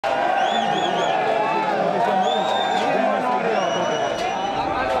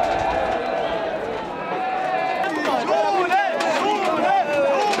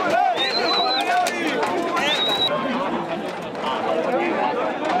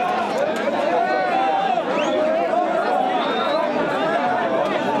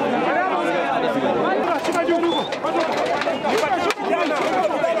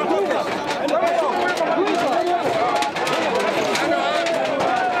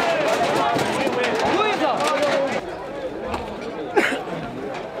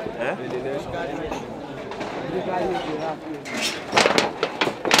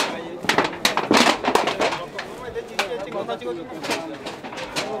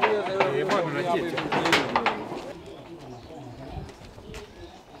This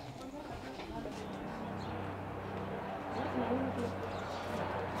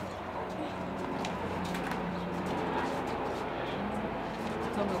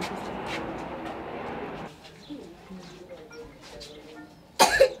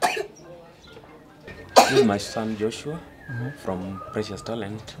is my son Joshua from Precious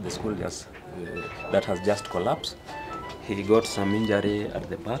Talent, the school that has just collapsed. He got some injury at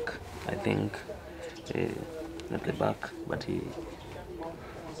the back, I think, at the back, but he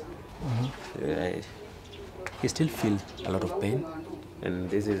still feels a lot of pain. And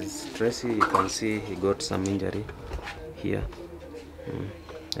this is Tracy. You can see he got some injury here.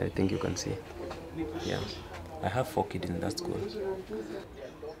 I think you can see. Yeah, I have 4 kids in that school.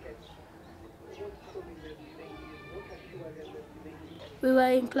 We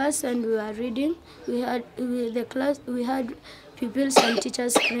were in class and we were reading. We had pupils and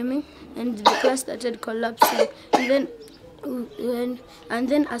teachers screaming, and the class started collapsing. And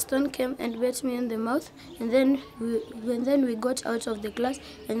then a stone came and bit me in the mouth. And then we got out of the class,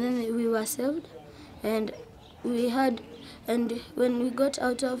 and then we were saved. And when we got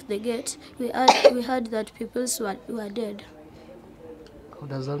out of the gate, we heard that pupils were dead. How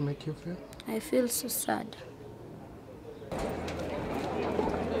does that make you feel? I feel so sad.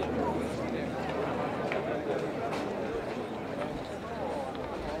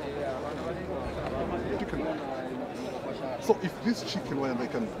 So if this chicken wire, I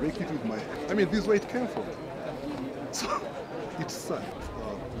can break it with my, this is where it came from. So it's sad,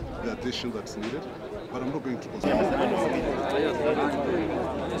 the addition that's needed, but I'm not going to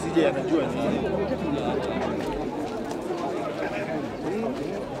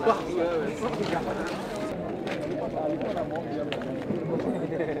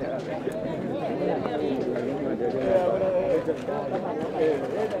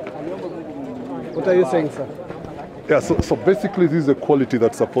What are you saying, sir? Yeah, so basically this is a quality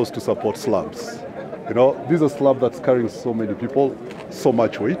that's supposed to support slabs. You know, this is a slab that's carrying so many people, so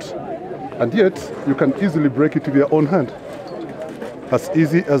much weight, and yet you can easily break it with your own hand. As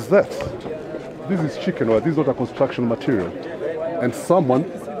easy as that. This is chicken wire, this is not a construction material. And someone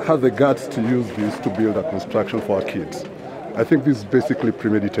has the guts to use this to build a construction for our kids. I think this is basically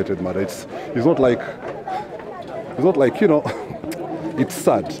premeditated murder. It's not like, you know, it's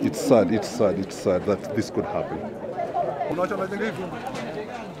sad that this could happen.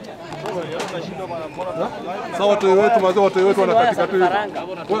 Sasa watu wetu wanakatika tu.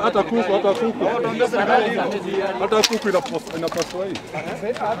 Hata kuku inapaswa hii.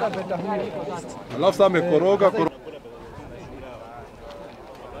 Alafu sasa amekoroga.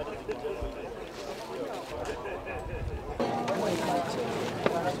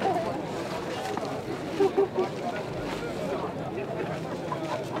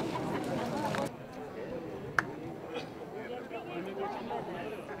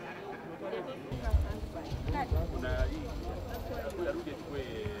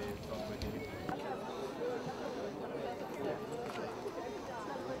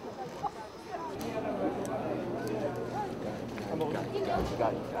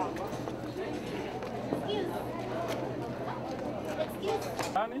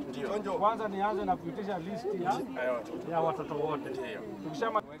 Kwanza nianze na kuitisha listi ya watoto wote.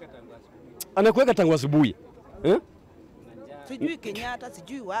 Anakuweka tangu asubuhi. Sijui Kenyatta,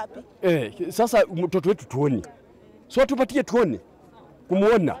 sijui wapi. Sasa mtoto wetu tuone. So tupatie tuone.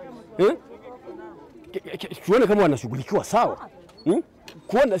 Kumuona. Tuone kama wanashughulikiwa sawa.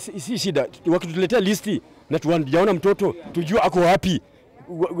 Kuona si shida. Wakituletea listi na tuandiaona mtoto, tujue ako wapi.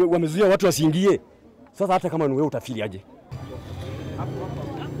 Wamezuia watu wasiingie. Sasa hata kama ni wewe utafili aje?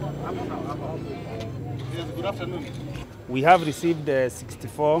 Good afternoon. We have received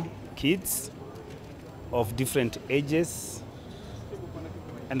 64 kids of different ages,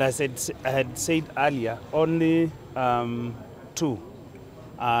 and I had said earlier, only 2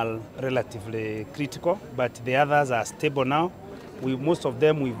 are relatively critical, but the others are stable now. Most of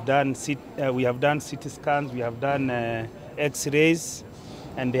them we have done CT scans, we have done X-rays,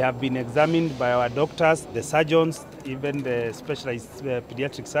 and they have been examined by our doctors, the surgeons, even the specialized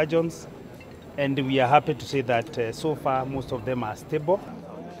pediatric surgeons. And we are happy to say that so far most of them are stable.